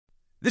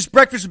This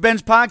Breakfast with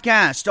Benz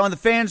podcast on the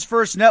Fans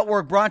First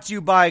Network, brought to you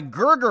by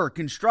Gerger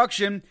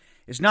Construction.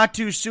 It's not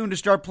too soon to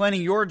start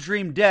planning your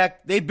dream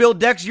deck. They build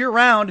decks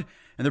year-round,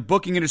 and they're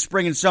booking into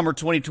spring and summer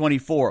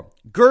 2024.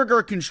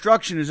 Gerger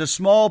Construction is a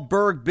small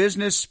burg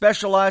business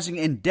specializing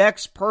in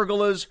decks,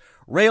 pergolas,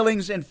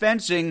 railings, and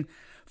fencing.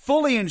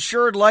 Fully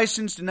insured,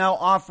 licensed, and now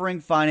offering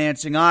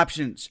financing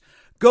options.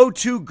 Go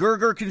to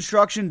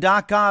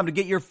GergerConstruction.com to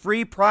get your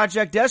free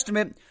project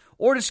estimate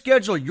or to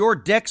schedule your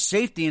deck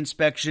safety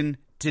inspection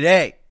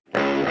today.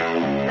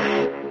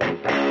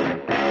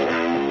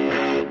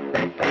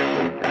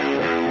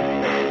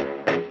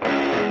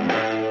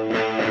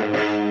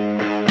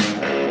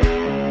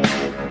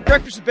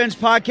 Breakfast with Benz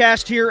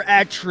podcast here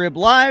at Trib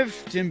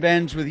Live. Tim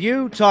Benz with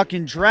you,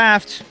 talking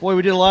draft. Boy,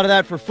 we did a lot of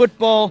that for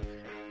football.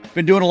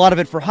 Been doing a lot of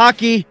it for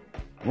hockey.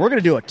 We're going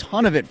to do a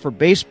ton of it for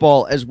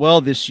baseball as well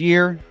this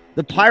year.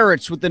 The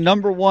Pirates with the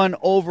number 1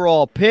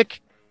 overall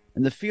pick.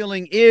 And the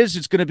feeling is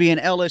it's going to be an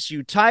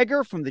LSU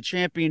Tiger from the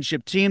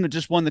championship team that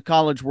just won the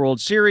College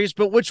World Series.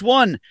 But which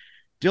one?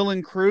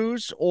 Dylan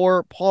Crews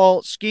or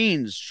Paul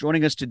Skeens?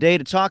 Joining us today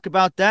to talk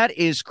about that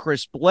is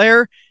Chris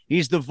Blair.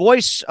 He's the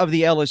voice of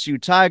the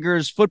LSU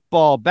Tigers,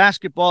 football,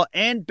 basketball,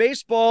 and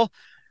baseball.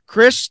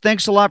 Chris,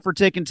 thanks a lot for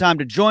taking time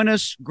to join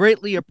us.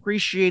 Greatly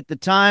appreciate the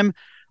time.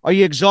 Are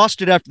you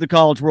exhausted after the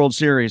College World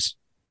Series?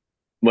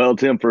 Well,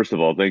 Tim, first of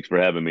all, thanks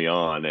for having me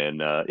on.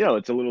 And,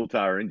 it's a little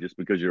tiring just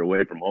because you're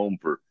away from home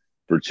for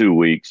 2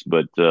 weeks.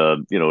 But,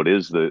 it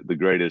is the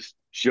greatest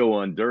show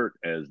on dirt,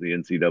 as the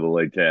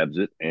NCAA tabs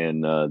it.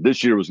 And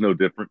this year was no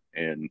different.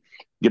 And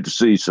get to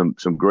see some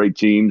great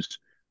teams,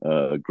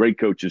 great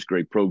coaches,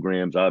 great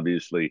programs,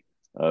 obviously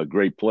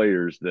great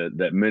players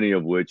that many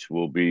of which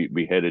will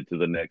be headed to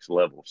the next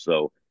level.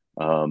 So,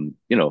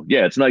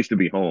 it's nice to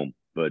be home.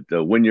 But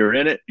when you're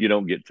in it, you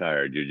don't get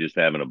tired. You're just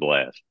having a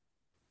blast.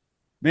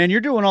 Man,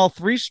 you're doing all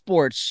 3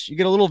 sports. You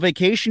get a little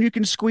vacation you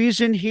can squeeze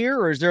in here,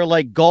 or is there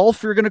like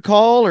golf you're going to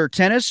call, or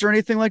tennis or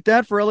anything like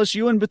that for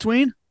LSU in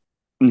between?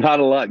 Not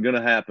a lot going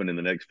to happen in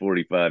the next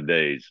 45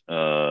 days.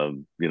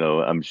 I'm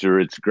sure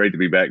it's great to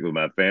be back with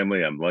my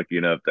family. I'm lucky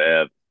enough to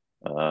have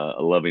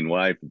a loving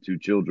wife and 2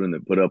 children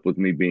that put up with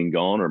me being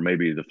gone, or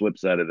maybe the flip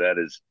side of that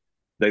is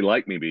they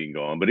like me being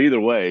gone. But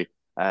either way,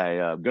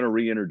 I'm going to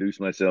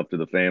reintroduce myself to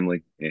the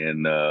family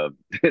and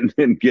and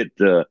then get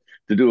to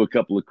do a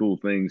couple of cool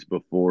things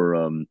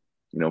before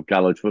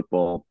college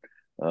football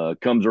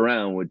comes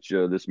around, which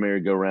this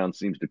merry-go-round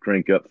seems to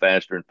crank up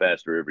faster and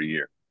faster every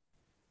year.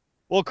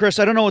 Well, Chris,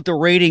 I don't know what the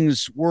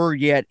ratings were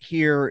yet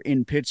here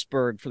in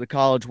Pittsburgh for the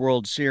College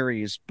World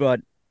Series, but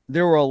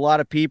there were a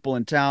lot of people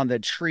in town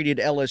that treated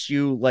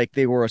LSU like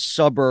they were a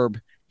suburb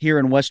here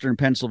in Western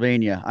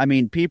Pennsylvania. I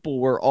mean,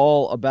 people were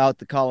all about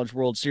the College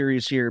World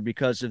Series here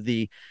because of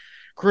the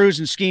Crews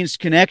and Skeens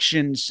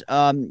connections.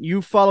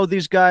 You follow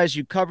these guys.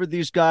 You covered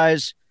these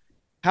guys.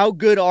 How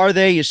good are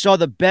they? You saw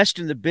the best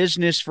in the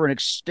business for an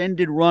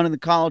extended run in the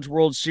College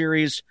World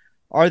Series.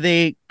 Are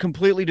they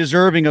completely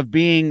deserving of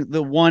being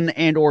the 1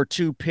 and or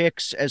 2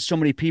 picks, as so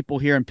many people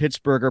here in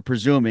Pittsburgh are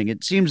presuming?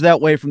 It seems that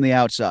way from the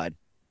outside.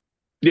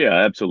 Yeah,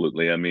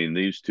 absolutely. I mean,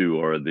 these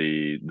 2 are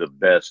the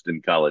best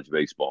in college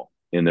baseball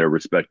in their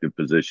respective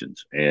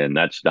positions. And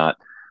that's not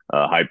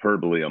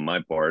hyperbole on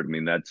my part. I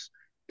mean, that's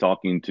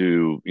talking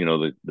to,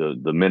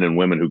 the men and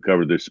women who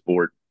cover this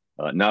sport,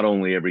 not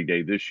only every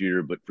day this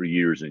year, but for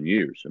years and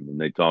years. I mean,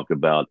 they talk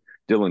about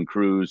Dylan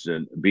Crews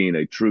and being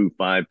a true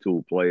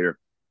 5-tool player,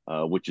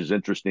 which is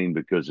interesting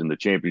because in the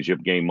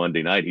championship game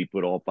Monday night, he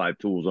put all 5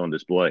 tools on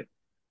display.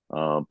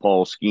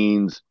 Paul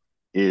Skeens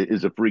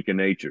is a freak of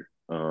nature.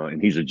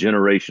 And he's a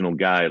generational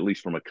guy, at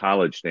least from a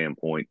college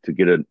standpoint, to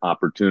get an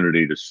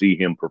opportunity to see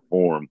him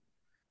perform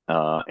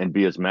and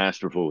be as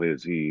masterful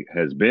as he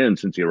has been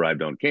since he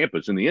arrived on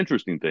campus. And the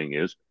interesting thing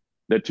is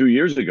that 2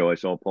 years ago, I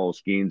saw Paul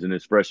Skeens in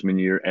his freshman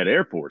year at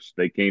Air Force.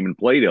 They came and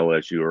played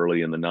LSU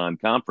early in the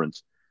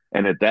non-conference.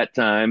 And at that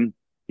time,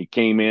 he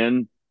came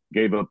in,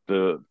 gave up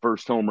the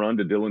first home run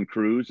to Dylan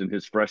Crews in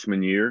his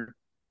freshman year.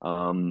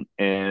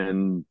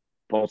 And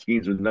Paul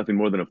Skeens was nothing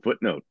more than a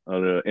footnote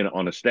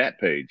on a stat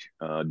page.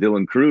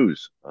 Dylan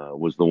Crews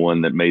was the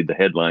one that made the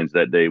headlines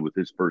that day with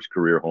his first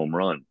career home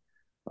run.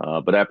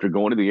 But after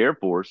going to the Air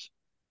Force,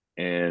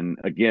 and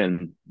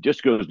again,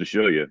 just goes to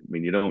show you, I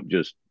mean, you don't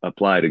just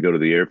apply to go to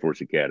the Air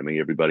Force Academy.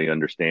 Everybody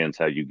understands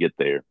how you get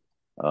there.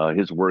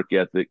 His work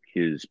ethic,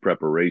 his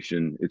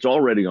preparation, it's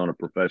already on a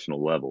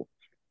professional level.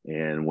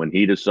 And when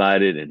he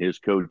decided and his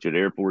coach at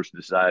Air Force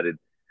decided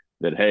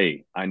that,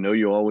 hey, I know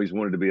you always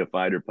wanted to be a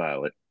fighter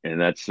pilot, and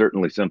that's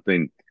certainly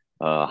something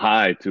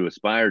high to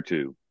aspire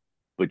to,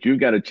 but you've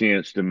got a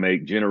chance to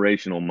make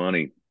generational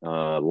money,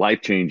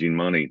 life-changing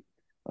money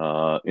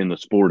in the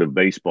sport of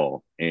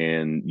baseball,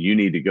 and you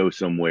need to go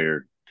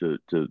somewhere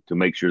to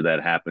make sure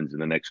that happens in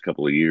the next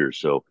couple of years.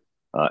 So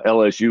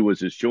LSU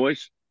was his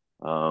choice,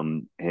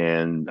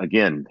 and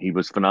again, he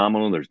was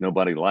phenomenal. There's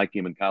nobody like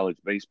him in college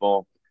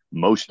baseball.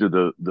 Most of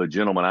the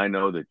gentlemen I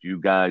know that you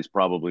guys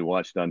probably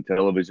watched on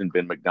television,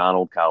 Ben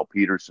McDonald, Kyle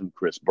Peterson,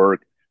 Chris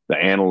Burke, the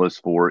analysts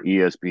for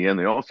ESPN,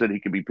 they all said he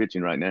could be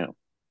pitching right now.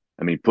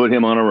 I mean, put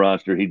him on a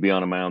roster, he'd be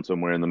on a mound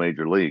somewhere in the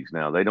major leagues.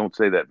 Now, they don't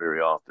say that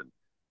very often.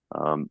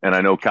 And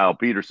I know Kyle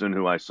Peterson,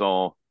 who I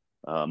saw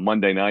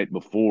Monday night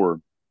before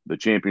the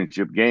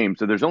championship game.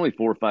 So there's only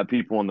 4 or 5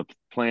 people on the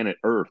planet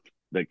Earth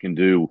that can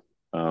do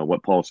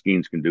what Paul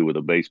Skeens can do with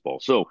a baseball.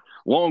 So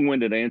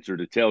long-winded answer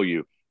to tell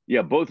you,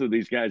 yeah, both of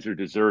these guys are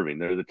deserving.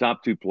 They're the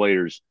top 2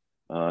 players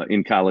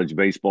in college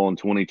baseball in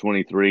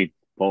 2023.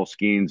 Paul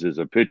Skeens is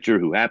a pitcher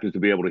who happens to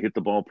be able to hit the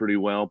ball pretty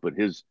well, but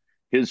his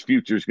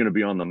future is going to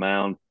be on the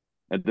mound.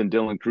 And then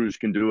Dylan Cruz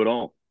can do it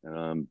all.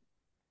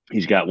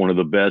 He's got one of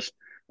the best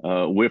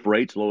whiff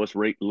rates, lowest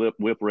rate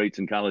whiff rates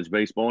in college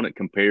baseball, and it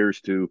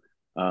compares to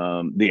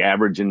the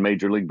average in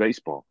Major League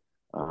Baseball.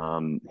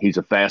 He's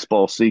a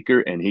fastball seeker,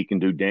 and he can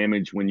do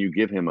damage when you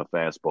give him a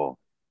fastball.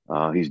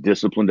 He's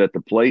disciplined at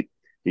the plate.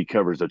 He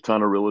covers a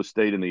ton of real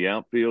estate in the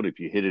outfield.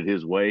 If you hit it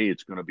his way,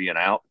 it's going to be an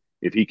out.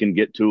 If he can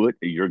get to it,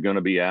 you're going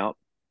to be out.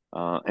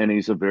 And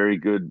he's a very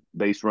good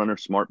base runner,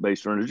 smart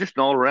base runner, just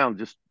an all around,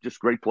 just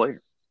great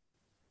player.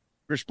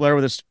 Chris Blair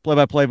with us,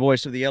 play-by-play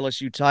voice of the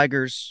LSU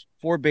Tigers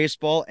for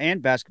baseball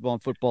and basketball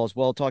and football as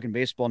well. Talking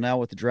baseball now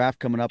with the draft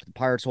coming up. The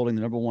Pirates holding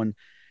the #1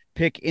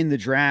 pick in the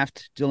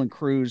draft. Dylan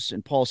Cruz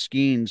and Paul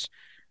Skeens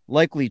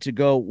likely to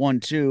go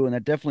 1-2, and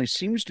that definitely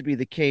seems to be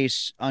the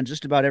case on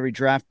just about every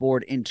draft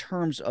board in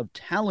terms of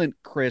talent,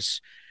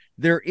 Chris.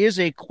 There is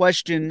a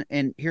question,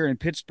 and here in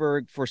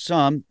Pittsburgh, for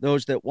some,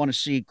 those that want to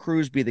see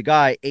Cruz be the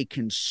guy, a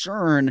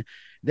concern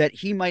that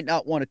he might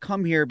not want to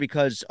come here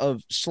because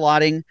of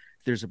slotting.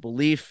 There's a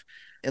belief,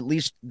 at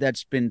least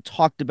that's been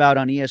talked about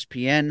on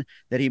ESPN,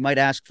 that he might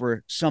ask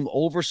for some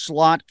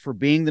overslot for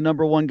being the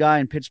 #1 guy,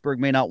 and Pittsburgh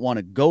may not want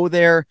to go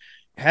there.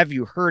 Have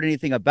you heard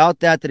anything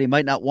about that he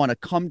might not want to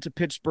come to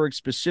Pittsburgh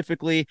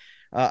specifically?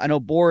 I know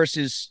Boris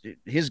is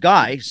his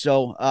guy,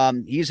 so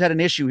he's had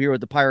an issue here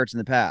with the Pirates in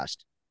the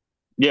past.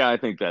 Yeah, I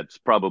think that's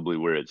probably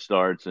where it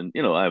starts. And,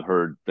 I've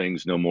heard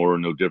things no more or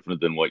no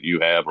different than what you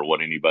have or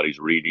what anybody's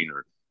reading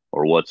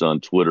or what's on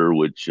Twitter,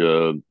 which,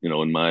 in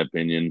my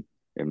opinion,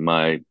 in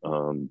my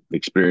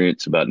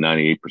experience, about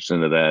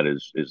 98% of that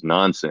is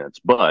nonsense.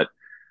 But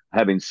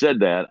having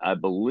said that, I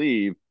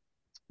believe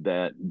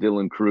that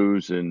Dylan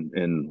Cruz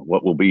and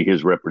what will be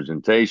his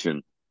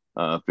representation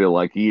feel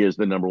like he is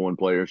the #1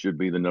 player, should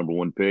be the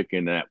 #1 pick,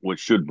 and that which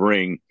should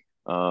bring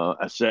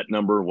a set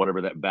number,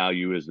 whatever that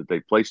value is that they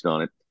placed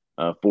on it,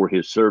 for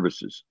his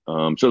services.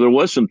 So there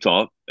was some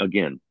talk,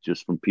 again,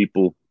 just from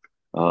people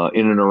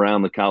in and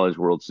around the College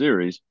World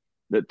Series,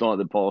 that thought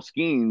that Paul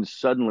Skeens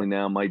suddenly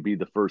now might be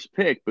the first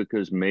pick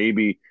because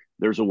maybe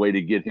there's a way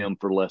to get him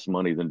for less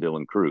money than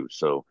Dylan Cruz.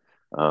 So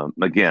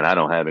again, I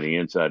don't have any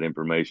inside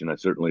information. I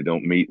certainly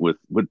don't meet with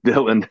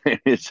Dylan and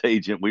his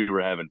agent. We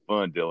were having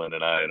fun, Dylan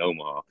and I, in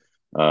Omaha.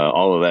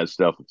 All of that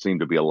stuff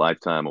seemed to be a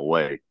lifetime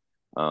away.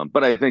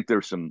 But I think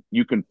there's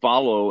you can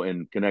follow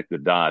and connect the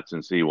dots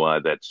and see why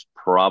that's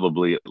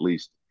probably, at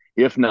least,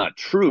 if not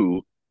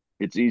true,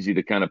 it's easy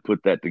to kind of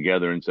put that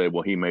together and say,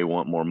 well, he may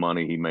want more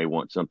money. He may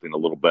want something a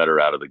little better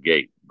out of the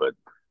gate. But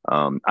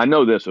I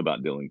know this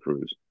about Dylan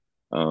Cruz.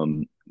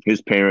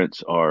 His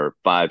parents are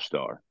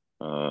 5-star.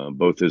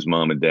 Both his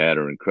mom and dad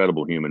are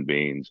incredible human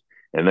beings,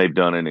 and they've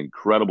done an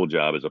incredible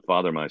job. As a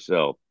father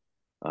myself,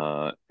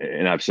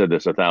 and I've said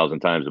this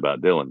 1,000 times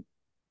about Dylan,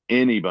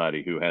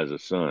 anybody who has a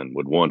son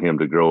would want him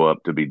to grow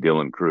up to be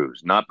Dylan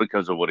Cruz, not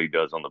because of what he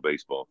does on the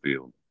baseball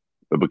field,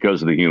 but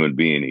because of the human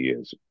being he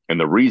is. And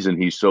the reason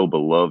he's so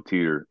beloved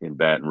here in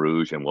Baton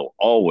Rouge and will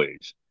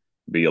always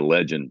be a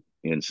legend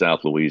in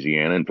South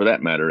Louisiana, and for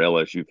that matter,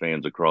 LSU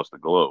fans across the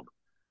globe,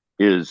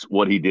 is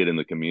what he did in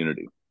the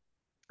community.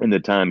 And the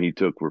time he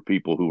took for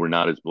people who were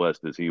not as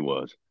blessed as he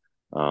was.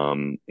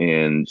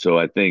 And so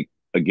I think,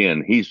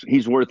 again,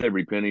 he's worth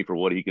every penny for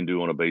what he can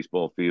do on a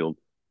baseball field.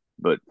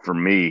 But for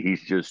me,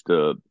 he's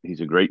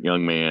a great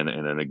young man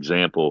and an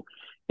example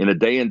in a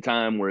day and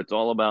time where it's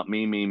all about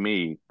me, me,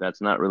 me.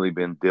 That's not really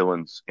been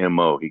Dylan's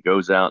MO. He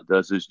goes out,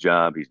 does his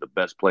job. He's the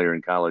best player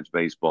in college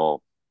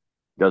baseball,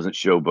 doesn't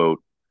showboat,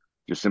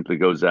 just simply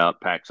goes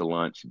out, packs a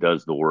lunch,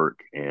 does the work,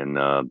 and,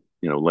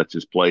 lets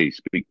his play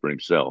speak for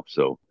himself.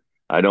 So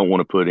I don't want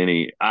to put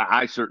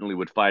I certainly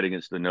would fight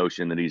against the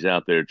notion that he's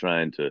out there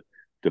trying to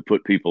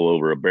put people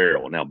over a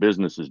barrel. Now,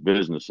 business is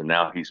business, and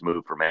now he's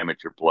moved from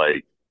amateur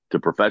play to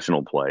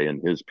professional play,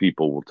 and his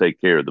people will take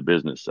care of the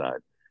business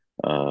side.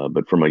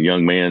 But from a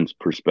young man's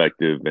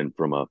perspective and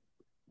from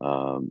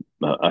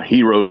a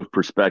hero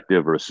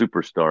perspective or a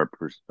superstar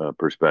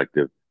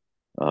perspective,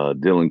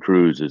 Dylan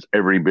Cruz is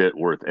every bit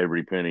worth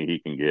every penny he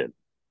can get.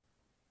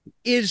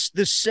 Is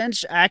the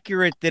sense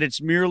accurate that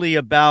it's merely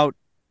about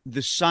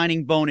the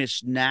signing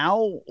bonus now,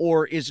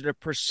 or is it a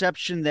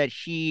perception that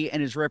he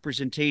and his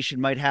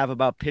representation might have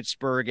about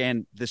Pittsburgh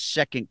and the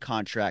second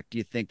contract, do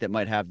you think, that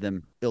might have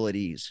them ill at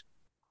ease?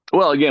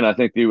 Well, again, I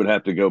think he would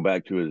have to go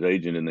back to his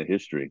agent in the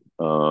history.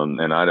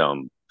 And I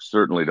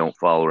certainly don't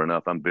follow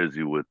enough. I'm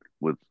busy with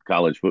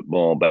college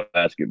football,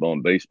 basketball,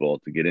 and baseball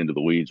to get into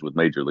the weeds with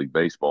Major League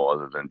Baseball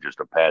other than just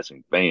a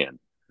passing fan.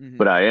 Mm-hmm.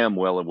 But I am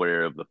well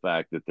aware of the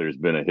fact that there's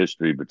been a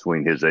history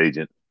between his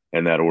agent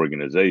and that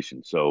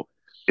organization. So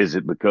Is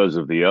it because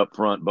of the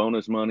upfront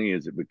bonus money?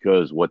 Is it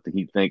because what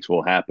he thinks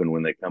will happen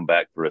when they come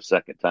back for a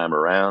second time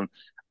around?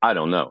 I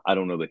don't know. I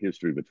don't know the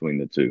history between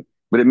the two,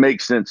 but it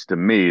makes sense to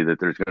me that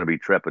there's going to be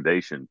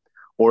trepidation,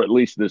 or at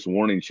least this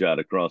warning shot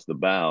across the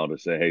bow to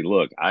say, hey,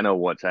 look, I know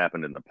what's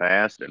happened in the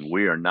past, and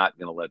we are not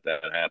going to let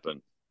that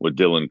happen with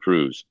Dylan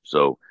Cruz.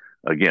 So,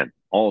 again,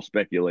 all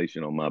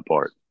speculation on my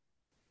part.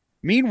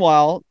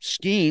 Meanwhile,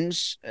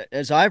 Skeens,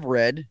 as I've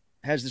read,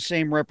 has the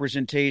same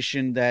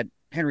representation that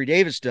Henry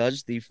Davis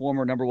does, the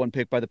former number one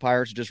pick by the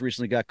Pirates, who just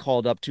recently got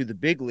called up to the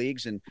big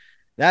leagues. And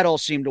that all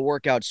seemed to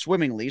work out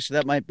swimmingly. So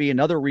that might be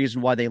another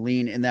reason why they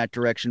lean in that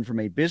direction from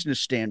a business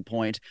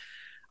standpoint.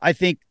 I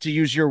think, to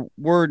use your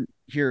word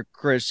here,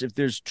 Chris, if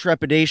there's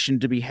trepidation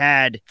to be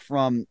had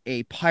from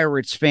a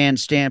Pirates fan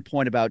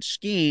standpoint about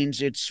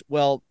Skeens, it's,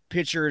 well,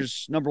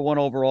 pitchers number one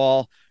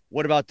overall.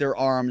 What about their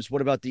arms?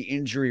 What about the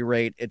injury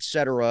rate, et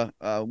cetera?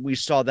 We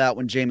saw that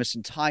when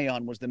Jamison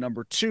Tyon was the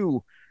number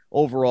two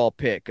overall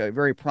pick, a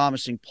very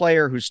promising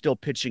player who's still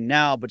pitching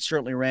now, but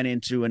certainly ran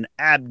into an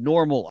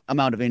abnormal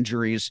amount of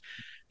injuries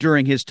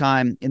during his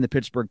time in the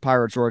Pittsburgh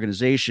Pirates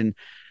organization.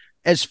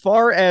 As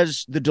far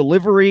as the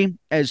delivery,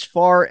 as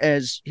far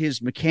as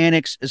his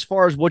mechanics, as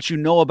far as what you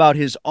know about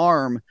his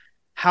arm,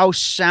 how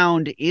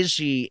sound is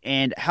he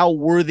and how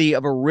worthy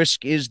of a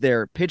risk is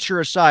there?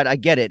 Pitcher aside, I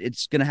get it.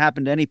 It's going to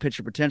happen to any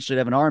pitcher potentially to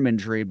have an arm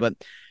injury, but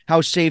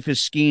how safe is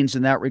Skeens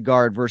in that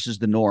regard versus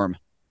the norm?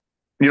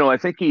 I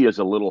think he is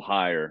a little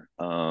higher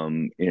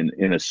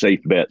in a safe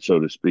bet, so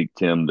to speak,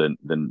 Tim,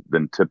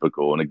 than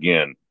typical. And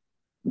again,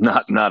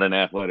 not an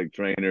athletic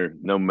trainer,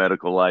 no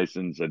medical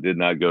license. I did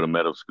not go to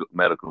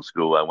medical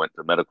school. I went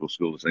to medical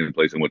school the same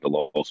place I went to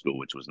law school,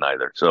 which was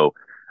neither. So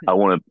I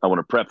want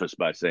to preface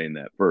by saying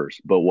that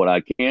first. But what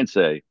I can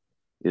say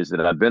is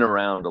that I've been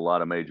around a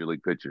lot of major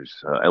league pitchers.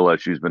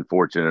 LSU's been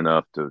fortunate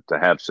enough to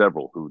have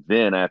several who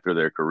then, after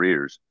their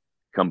careers,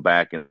 come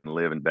back and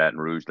live in Baton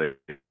Rouge. They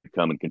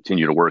come and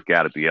continue to work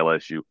out at the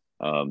LSU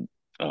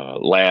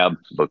lab,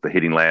 both the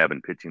hitting lab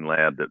and pitching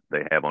lab that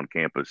they have on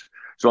campus.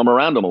 So I'm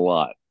around them a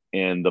lot.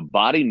 And the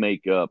body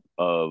makeup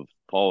of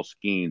Paul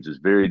Skeens is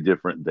very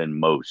different than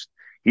most.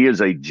 He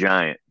is a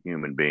giant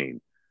human being.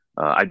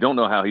 I don't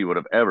know how he would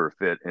have ever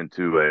fit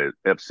into a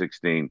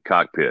F-16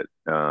 cockpit.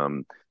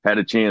 Had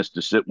a chance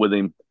to sit with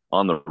him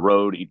on the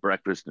road, eat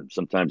breakfast and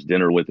sometimes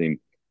dinner with him.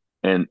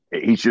 And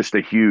he's just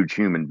a huge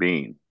human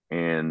being.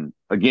 And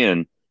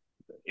again,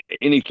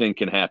 anything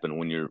can happen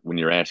when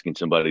you're asking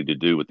somebody to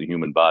do with the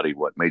human body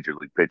what major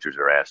league pitchers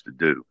are asked to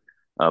do.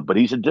 But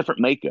he's a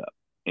different makeup.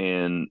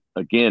 And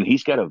again,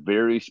 he's got a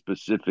very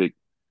specific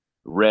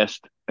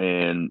rest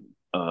and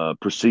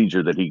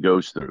procedure that he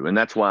goes through. And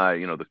that's why,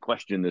 the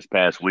question this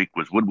past week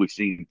was, would we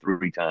see him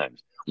 3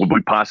 times? Would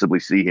we possibly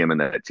see him in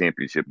that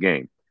championship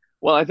game?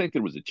 Well, I think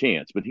there was a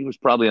chance, but he was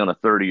probably on a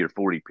 30 or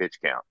 40 pitch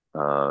count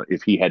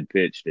if he had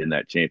pitched in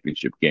that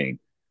championship game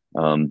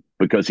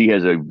because he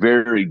has a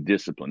very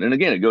disciplined. And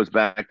again, it goes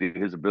back to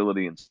his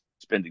ability in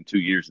spending 2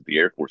 years at the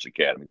Air Force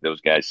Academy.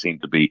 Those guys seem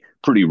to be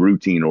pretty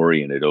routine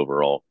oriented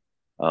overall.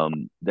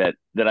 That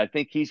I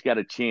think he's got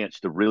a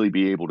chance to really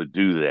be able to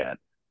do that,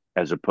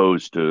 as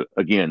opposed to,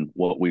 again,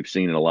 what we've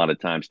seen in a lot of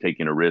times,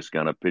 taking a risk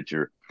on a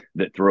pitcher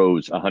that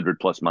throws 100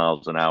 plus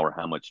miles an hour.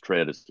 How much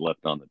tread is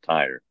left on the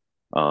tire?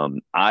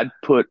 I'd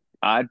put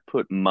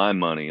my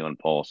money on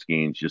Paul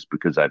Skeens just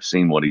because I've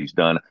seen what he's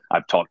done.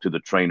 I've talked to the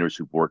trainers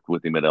who've worked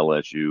with him at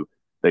LSU.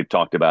 They've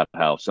talked about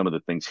how some of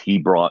the things he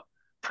brought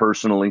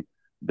personally,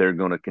 they're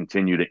going to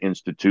continue to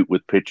institute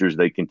with pitchers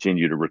they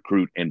continue to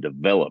recruit and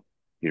develop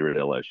here at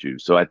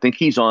LSU. So I think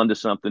he's on to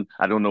something.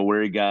 I don't know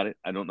where he got it.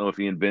 I don't know if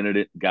he invented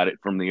it, got it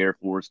from the Air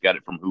Force, got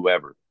it from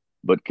whoever.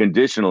 But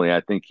conditionally,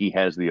 I think he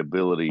has the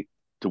ability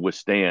to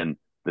withstand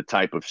the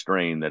type of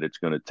strain that it's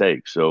going to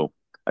take. So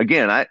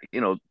again,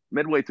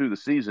 midway through the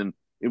season,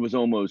 it was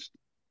almost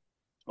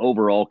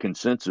overall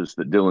consensus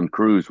that Dylan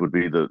Cruz would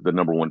be the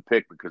number one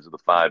pick because of the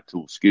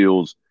 5-tool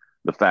skills,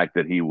 the fact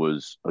that he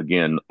was,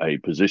 again, a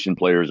position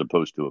player as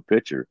opposed to a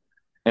pitcher.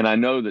 And I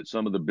know that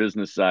some of the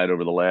business side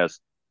over the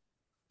last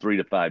 3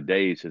 to 5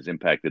 days has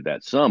impacted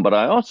that some, but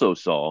I also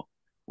saw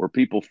where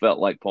people felt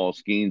like Paul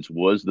Skeens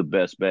was the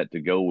best bet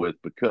to go with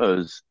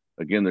because,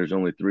 again, there's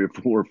only 3 or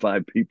 4 or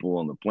 5 people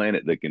on the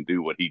planet that can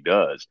do what he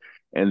does,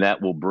 and that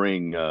will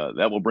bring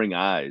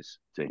eyes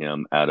to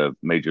him out of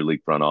major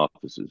league front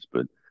offices.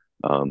 But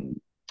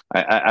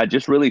I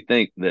just really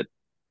think that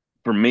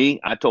for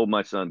me, I told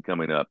my son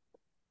coming up,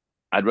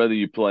 I'd rather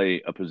you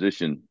play a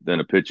position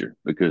than a pitcher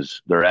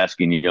because they're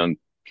asking young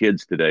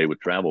kids today with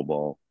travel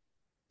ball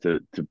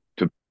to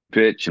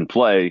pitch and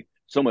play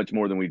so much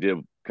more than we did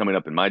coming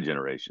up in my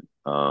generation.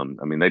 I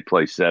mean, they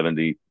play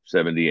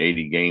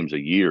 80 games a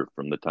year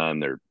from the time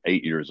they're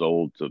 8 years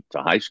old to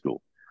high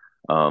school.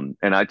 And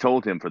I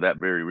told him for that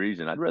very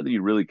reason, I'd rather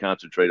you really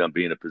concentrate on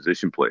being a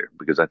position player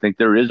because I think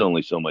there is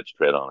only so much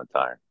tread on a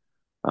tire.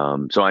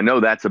 So I know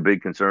that's a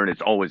big concern.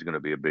 It's always going to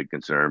be a big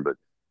concern, but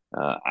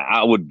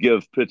I would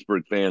give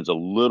Pittsburgh fans a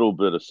little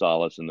bit of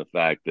solace in the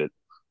fact that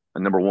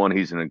number one,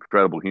 he's an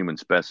incredible human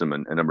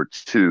specimen. And number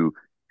two,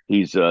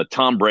 he's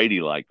Tom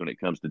Brady like when it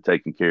comes to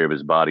taking care of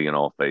his body in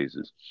all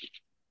phases.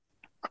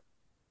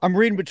 I'm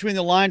reading between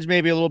the lines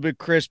maybe a little bit,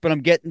 Chris, but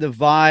I'm getting the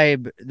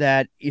vibe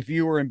that if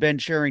you were in Ben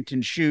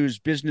Cherington's shoes,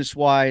 business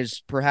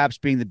wise, perhaps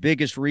being the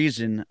biggest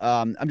reason,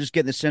 I'm just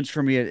getting the sense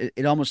from you.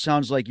 It almost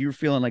sounds like you're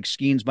feeling like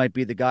Skeens might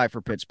be the guy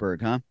for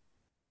Pittsburgh, huh?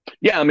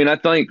 Yeah, I mean, I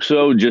think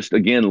so. Just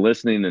again,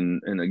 listening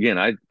and again,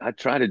 I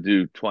try to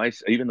do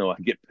twice, even though I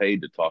get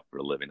paid to talk for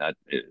a living.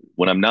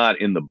 When I'm not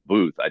in the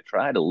booth, I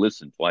try to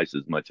listen twice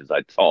as much as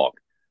I talk.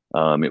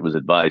 It was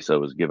advice I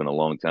was given a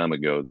long time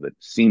ago that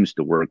seems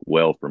to work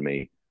well for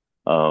me.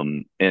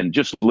 And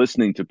just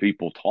listening to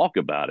people talk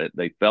about it,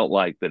 they felt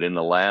like that in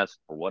the last,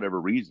 for whatever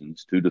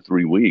reasons, 2 to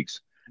 3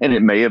 weeks, and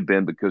it may have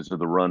been because of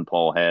the run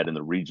Paul had in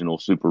the regional,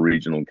 super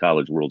regional, and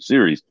college World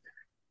Series,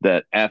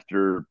 that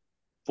after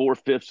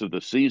 4/5 of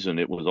the season,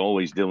 it was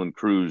always Dylan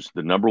Cruz,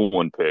 the number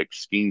one pick,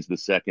 Skeens the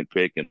second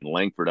pick, and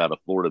Langford out of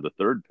Florida, the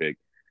third pick.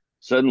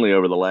 Suddenly,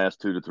 over the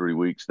last 2 to 3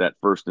 weeks, that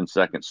first and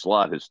second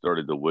slot has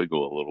started to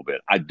wiggle a little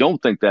bit. I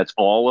don't think that's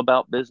all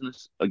about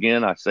business.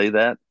 Again, I say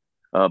that.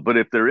 But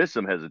if there is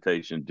some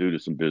hesitation due to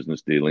some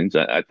business dealings,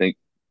 I think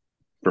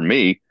for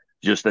me,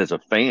 just as a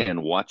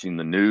fan watching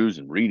the news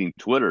and reading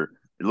Twitter,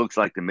 it looks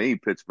like to me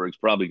Pittsburgh's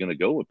probably going to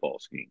go with Paul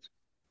Skeens.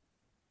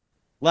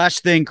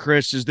 Last thing,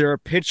 Chris, is there a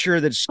pitcher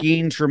that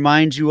Skeens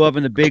reminds you of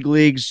in the big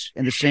leagues?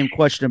 And the same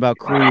question about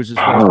Cruz as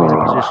far as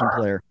being a position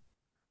player.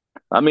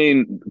 I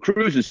mean,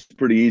 Cruz is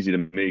pretty easy to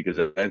me because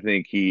I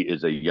think he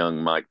is a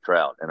young Mike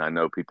Trout, and I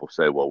know people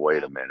say, "Well,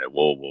 wait a minute,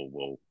 whoa, whoa,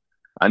 whoa."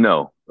 I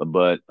know,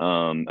 but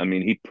I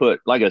mean, he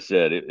put, like I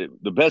said,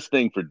 the best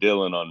thing for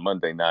Dylan on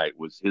Monday night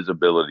was his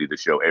ability to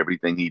show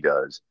everything he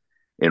does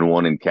in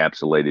one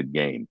encapsulated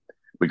game.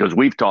 Because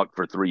we've talked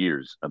for 3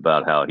 years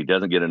about how he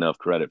doesn't get enough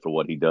credit for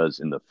what he does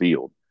in the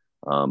field.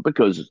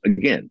 Because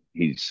again,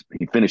 he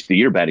finished the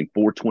year batting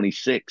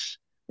 426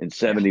 in Yeah.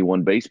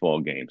 71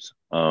 baseball games.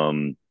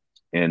 And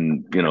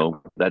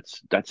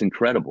that's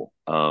incredible.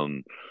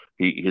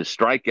 His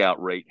strikeout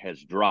rate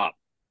has dropped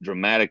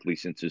dramatically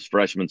since his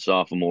freshman,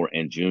 sophomore,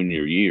 and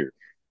junior year.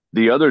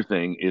 The other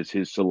thing is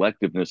his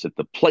selectiveness at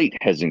the plate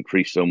has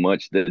increased so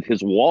much that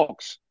his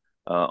walks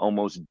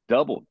almost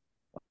doubled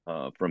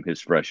from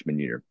his freshman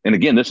year. And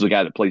again, this is a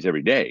guy that plays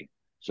every day,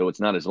 so it's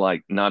not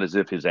as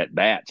if his at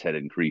bats had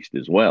increased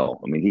as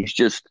well. I mean,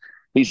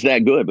 he's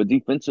that good, but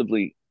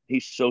defensively,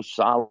 he's so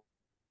solid.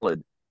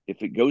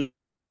 If it goes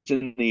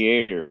in the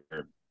air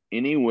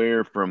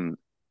anywhere from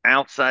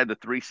outside the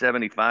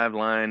 375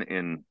 line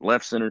in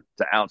left center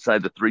to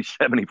outside the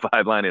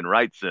 375 line in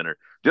right center,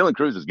 Dylan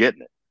Cruz is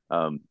getting it.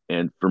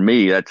 And for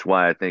me, that's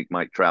why I think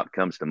Mike Trout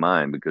comes to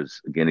mind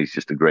because, again, he's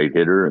just a great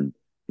hitter and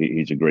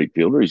he's a great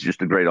fielder. He's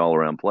just a great all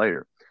around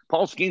player.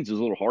 Paul Skeens is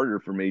a little harder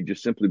for me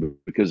just simply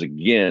because,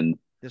 again,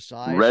 The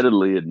size.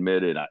 readily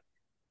admitted,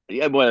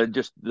 yeah, well,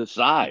 just the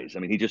size. I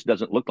mean, he just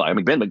doesn't look like. I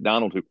mean, Ben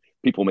McDonald, who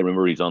people may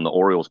remember, he's on the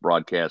Orioles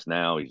broadcast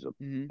now. He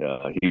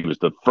was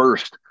the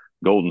first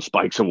Golden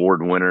Spikes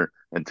Award winner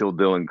until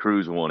Dylan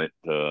Cruz won it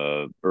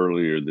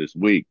earlier this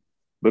week.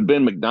 But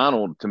Ben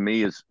McDonald, to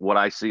me, is what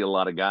I see a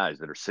lot of guys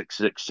that are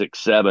 6'6",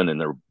 6'7",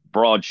 and they're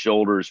broad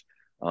shoulders.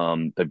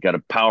 They've got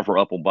a powerful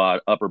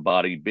upper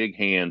body, big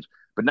hands,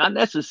 but not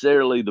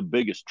necessarily the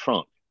biggest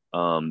trunk.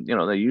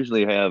 They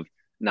usually have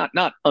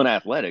not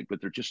unathletic,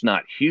 but they're just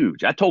not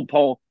huge. I told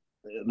Paul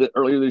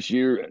earlier this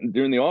year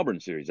during the Auburn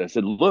series, I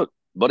said, look,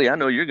 buddy, I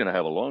know you're going to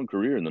have a long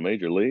career in the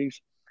major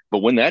leagues, but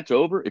when that's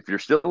over, if you're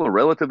still a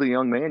relatively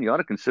young man, you ought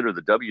to consider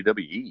the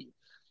WWE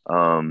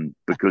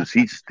because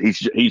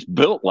he's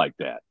built like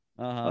that.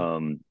 Uh-huh.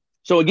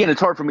 So again,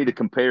 it's hard for me to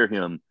compare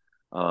him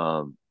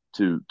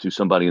to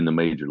somebody in the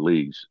major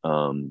leagues.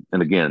 And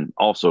again,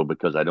 also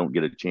because I don't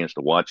get a chance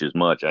to watch as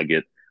much, I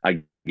get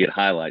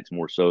highlights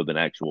more so than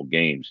actual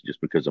games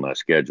just because of my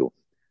schedule.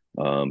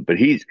 But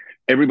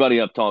everybody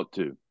I've talked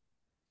to,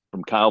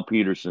 from Kyle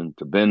Peterson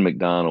to Ben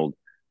McDonald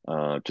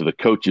to the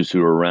coaches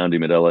who are around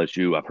him at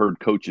LSU. I've heard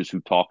coaches who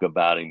talk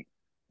about him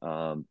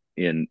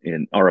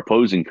in our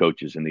opposing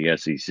coaches in the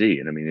SEC.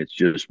 And I mean, it's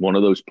just one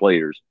of those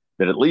players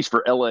that, at least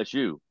for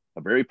LSU,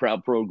 a very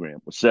proud program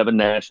with 7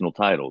 national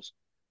titles,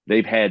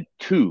 they've had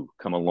 2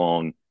 come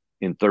along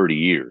in 30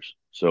 years.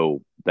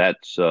 So that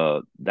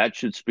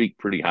should speak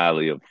pretty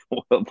highly of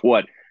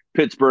what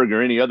Pittsburgh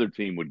or any other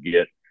team would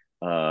get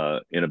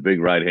in a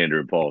big right-hander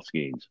in Paul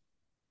Skeens.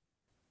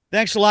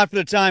 Thanks a lot for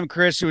the time,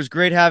 Chris. It was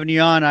great having you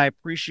on. I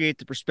appreciate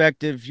the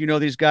perspective. You know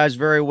these guys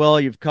very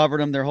well. You've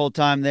covered them their whole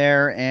time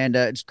there, and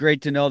it's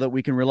great to know that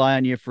we can rely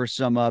on you for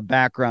some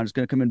background. It's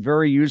going to come in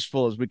very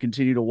useful as we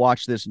continue to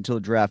watch this until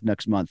the draft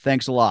next month.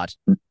 Thanks a lot.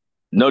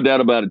 No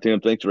doubt about it, Tim.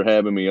 Thanks for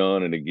having me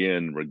on. And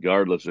again,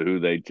 regardless of who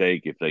they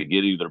take, if they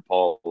get either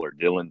Paul or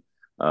Dylan,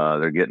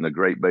 they're getting a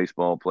great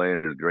baseball player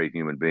and a great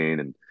human being,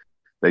 and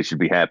they should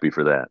be happy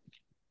for that.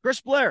 Chris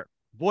Blair,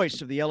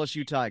 voice of the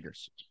LSU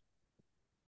Tigers.